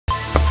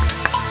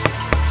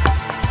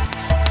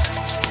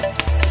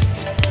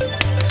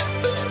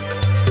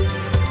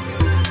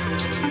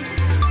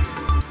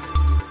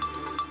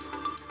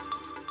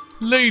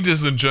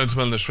Ladies and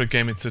gentlemen, this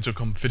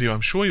RedGaming.com video.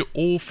 I'm sure you're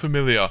all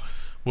familiar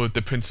with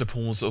the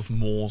principles of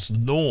Moore's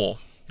Law.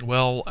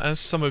 Well, as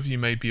some of you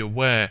may be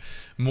aware,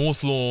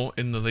 Moore's Law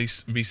in the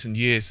recent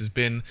years has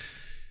been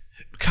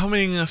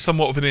becoming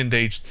somewhat of an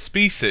endangered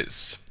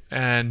species,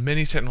 and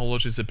many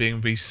technologies are being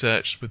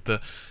researched with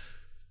the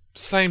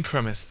same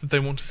premise that they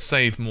want to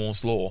save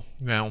Moore's Law.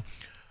 Now,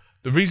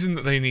 the reason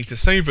that they need to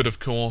save it, of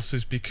course,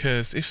 is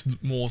because if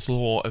Moore's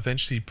Law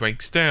eventually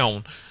breaks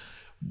down,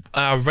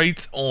 our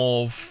rate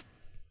of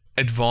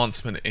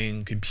advancement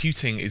in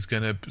computing is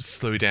going to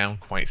slow down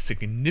quite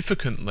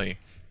significantly.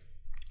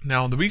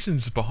 Now, the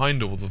reasons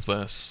behind all of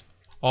this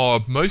are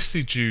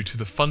mostly due to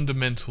the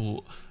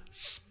fundamental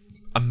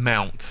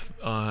amount,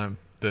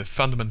 the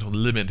fundamental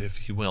limit,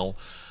 if you will,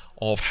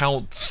 of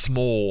how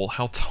small,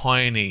 how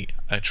tiny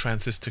a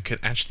transistor can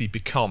actually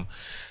become.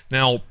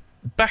 Now,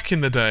 back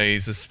in the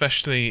days,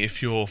 especially if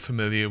you're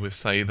familiar with,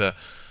 say, the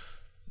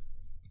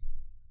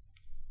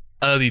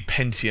early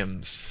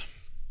Pentiums,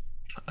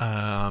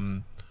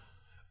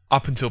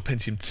 up until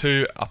Pentium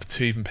 2, up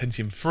to even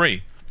Pentium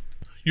 3,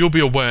 you'll be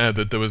aware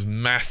that there was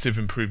massive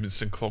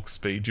improvements in clock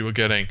speed. You were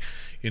getting,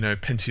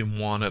 Pentium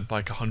 1 at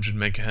like 100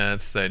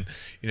 megahertz, then,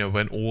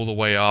 went all the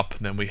way up,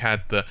 and then we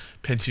had the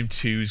Pentium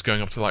 2s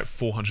going up to like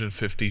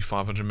 450,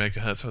 500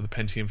 megahertz, or the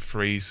Pentium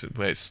 3s,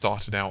 where it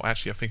started out,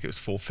 actually I think it was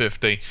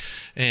 450,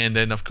 and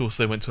then of course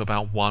they went to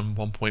about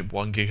 1.1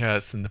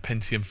 gigahertz, and the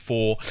Pentium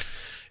 4,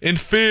 in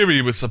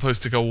theory, was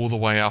supposed to go all the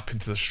way up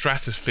into the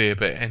stratosphere,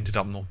 but it ended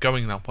up not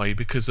going that way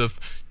because of,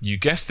 you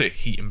guessed it,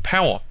 heat and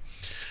power.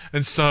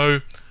 And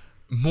so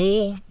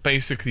Moore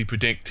basically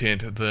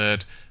predicted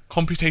that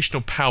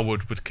computational power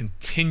would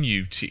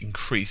continue to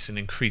increase and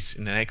increase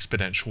in an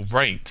exponential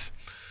rate.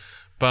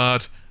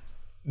 But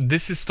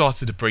this has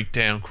started to break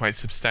down quite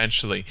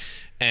substantially,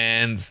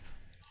 and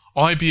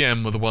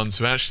IBM were the ones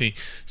who actually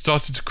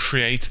started to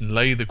create and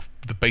lay the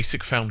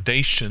basic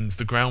foundations,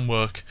 the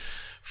groundwork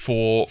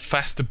for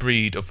faster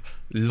breed of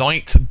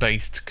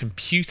light-based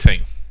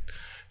computing.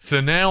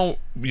 So now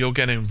you're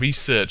getting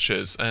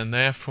researchers, and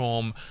they're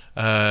from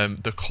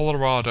the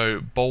Colorado,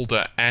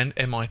 Boulder, and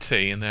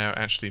MIT, and they're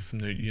actually from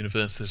the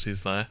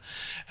universities there,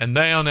 and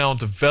they are now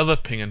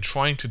developing and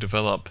trying to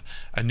develop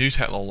a new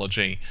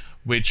technology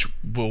which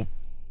will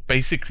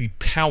basically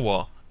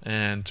power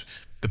and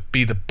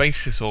be the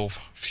basis of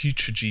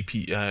future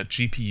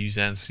GPUs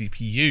and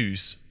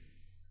CPUs.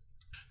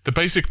 The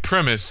basic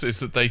premise is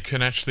that they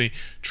can actually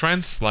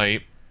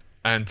translate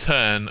and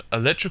turn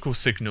electrical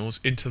signals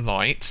into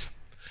light,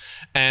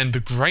 and the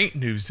great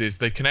news is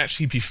they can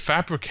actually be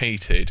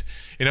fabricated,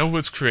 in other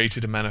words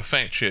created and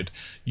manufactured,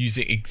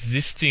 using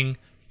existing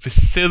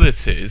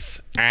facilities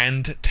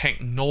and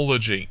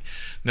technology.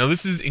 Now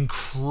this is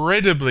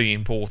incredibly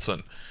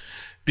important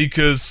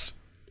because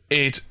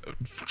it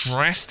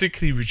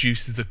drastically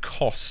reduces the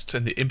cost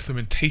and the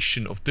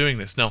implementation of doing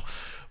this. Now,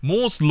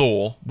 Moore's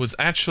Law was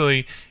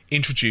actually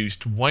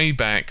introduced way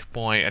back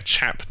by a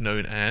chap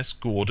known as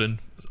Gordon,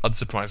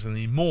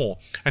 unsurprisingly, Moore.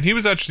 And he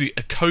was actually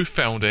a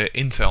co-founder at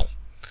Intel.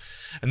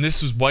 And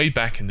this was way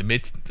back in the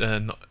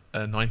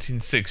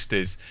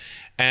mid-1960s.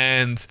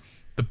 And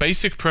the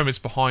basic premise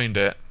behind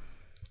it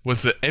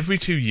was that every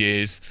 2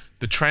 years,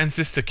 the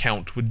transistor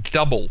count would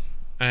double.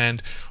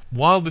 And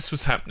while this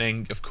was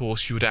happening, of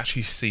course, you would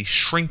actually see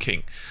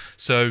shrinking.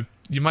 So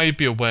you may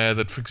be aware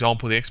that, for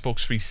example, the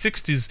Xbox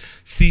 360's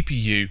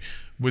CPU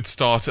would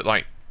start at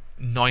like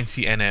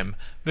 90 nm,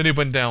 then it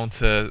went down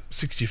to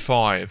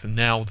 65, and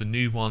now the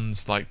new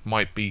ones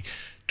might be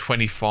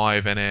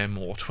 25 nm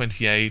or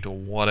 28 or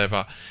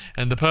whatever.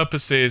 And the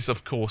purpose is,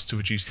 of course, to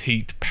reduce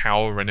heat,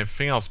 power, and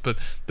everything else. But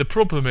the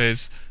problem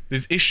is,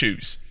 there's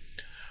issues.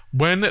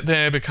 When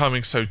they're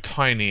becoming so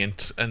tiny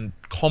and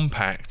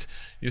compact,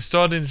 you're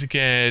starting to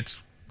get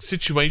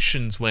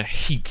situations where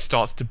heat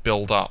starts to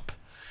build up.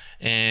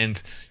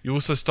 And you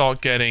also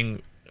start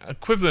getting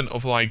equivalent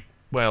of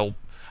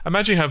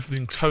imagine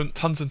having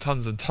tons and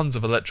tons and tons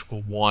of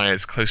electrical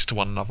wires close to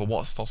one another.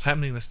 What starts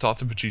happening? They start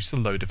to produce a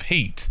load of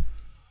heat.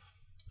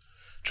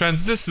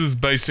 Transistors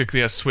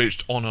basically are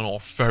switched on and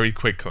off very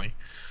quickly.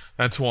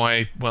 That's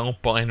why,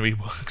 binary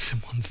works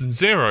in ones and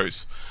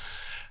zeros.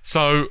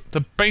 So the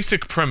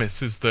basic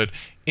premise is that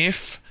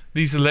if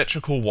these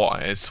electrical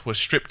wires were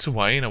stripped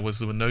away, in other words,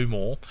 there were no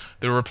more,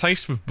 they were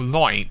replaced with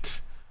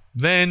light,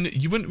 then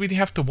you wouldn't really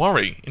have to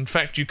worry. In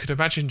fact, you could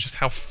imagine just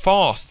how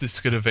fast this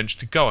could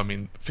eventually go. I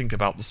mean, think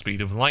about the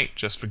speed of light,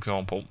 just for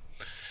example.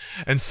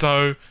 And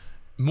so,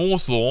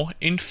 Moore's Law,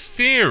 in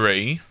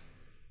theory,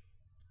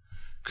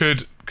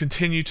 could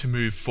continue to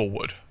move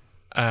forward,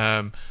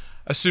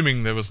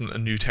 assuming there wasn't a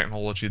new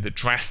technology that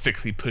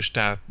drastically pushed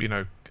our,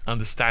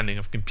 understanding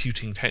of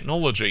computing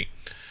technology.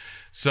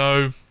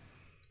 So,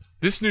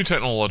 this new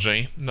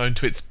technology, known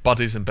to its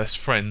buddies and best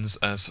friends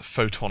as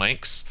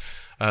photonics,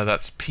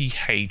 that's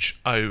P-H-O-T-O-N-I-C-S,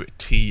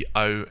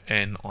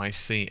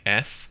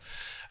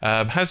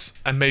 has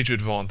a major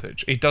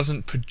advantage. It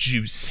doesn't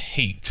produce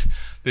heat.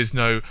 There's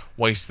no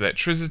waste of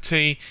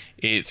electricity.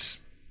 It's,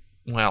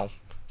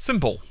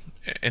 simple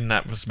in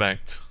that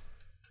respect.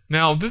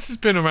 Now, this has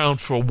been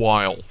around for a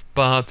while,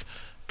 but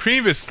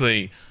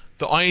previously,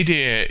 the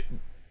idea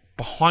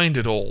behind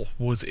it all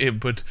was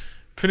it would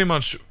pretty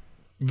much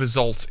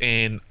result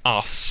in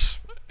us,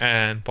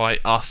 and by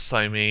us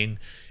I mean,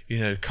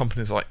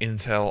 companies like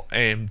Intel,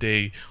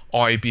 AMD,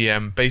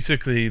 IBM,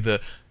 basically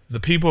the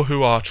people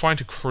who are trying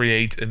to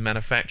create and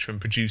manufacture and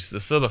produce the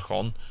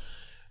silicon,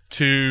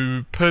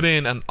 to put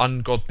in an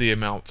ungodly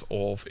amount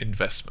of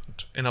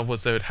investment. In other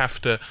words, they would have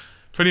to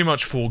pretty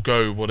much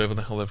forego whatever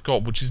the hell they've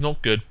got, which is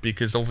not good,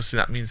 because obviously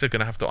that means they're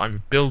going to have to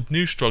either build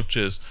new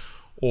structures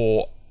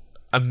or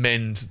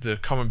amend the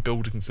current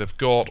buildings they've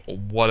got or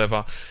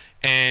whatever.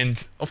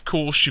 And of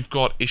course you've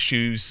got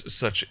issues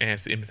such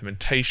as the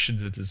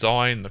implementation, the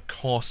design, the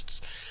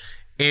costs.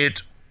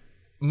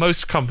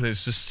 Most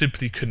companies just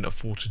simply couldn't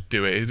afford to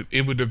do it.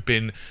 It would have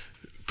been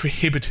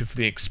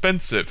prohibitively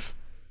expensive.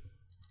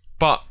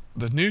 But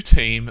the new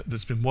team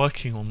that's been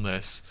working on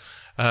this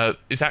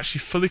is actually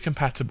fully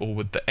compatible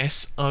with the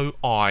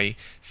SOI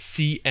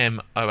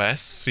CMOS,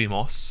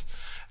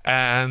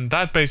 and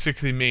that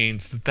basically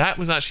means that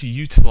was actually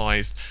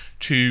utilized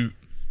to,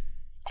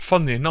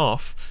 funnily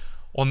enough,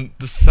 on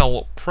the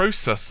cell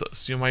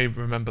processors. You may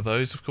remember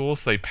those, of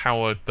course. They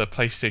powered the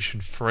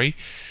PlayStation 3.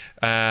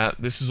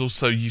 This is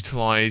also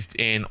utilized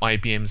in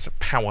IBM's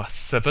Power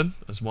 7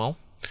 as well.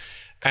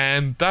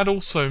 And that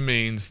also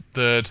means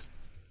that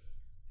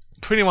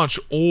pretty much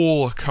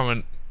all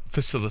current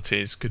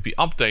facilities could be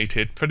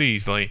updated pretty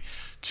easily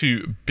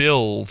to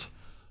build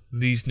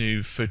these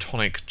new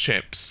photonic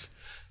chips.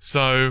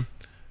 So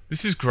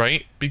this is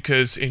great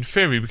because in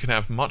theory we can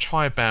have much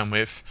higher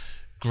bandwidth,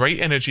 great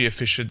energy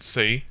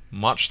efficiency,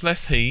 much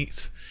less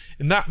heat,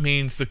 and that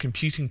means the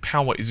computing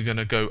power is going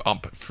to go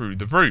up through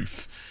the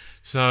roof.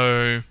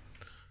 So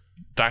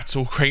that's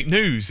all great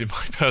news in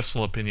my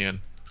personal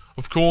opinion.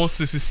 Of course,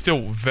 this is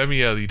still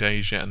very early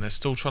days yet and they're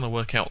still trying to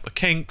work out the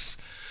kinks,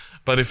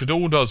 but if it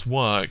all does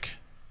work,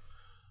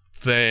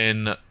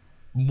 then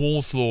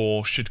Moore's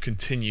Law should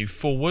continue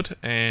forward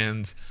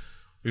and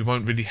we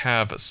won't really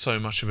have so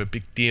much of a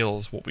big deal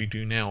as what we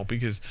do now,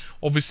 because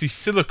obviously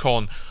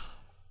silicon,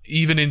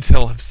 even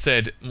Intel have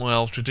said,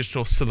 well,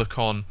 traditional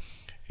silicon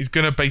is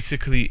going to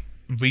basically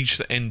reach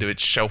the end of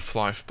its shelf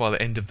life by the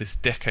end of this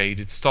decade.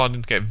 It's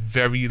starting to get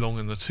very long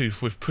in the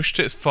tooth. We've pushed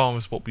it as far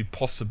as what we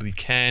possibly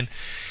can,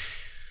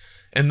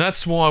 and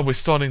that's why we're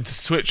starting to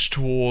switch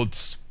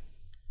towards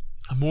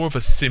more of a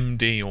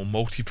SIMD or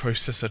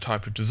multiprocessor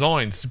type of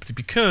design, simply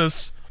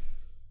because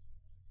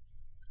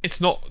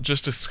it's not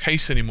just a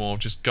case anymore of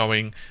just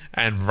going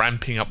and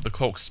ramping up the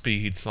clock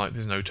speeds like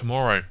there's no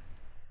tomorrow.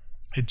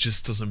 It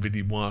just doesn't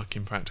really work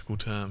in practical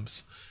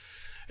terms.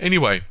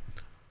 Anyway,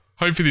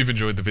 hopefully you've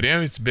enjoyed the video.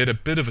 It's been a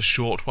bit of a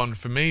short one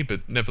for me,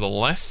 but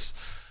nevertheless,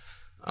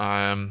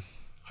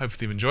 hopefully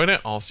you've enjoyed it.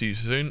 I'll see you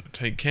soon.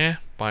 Take care.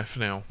 Bye for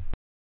now.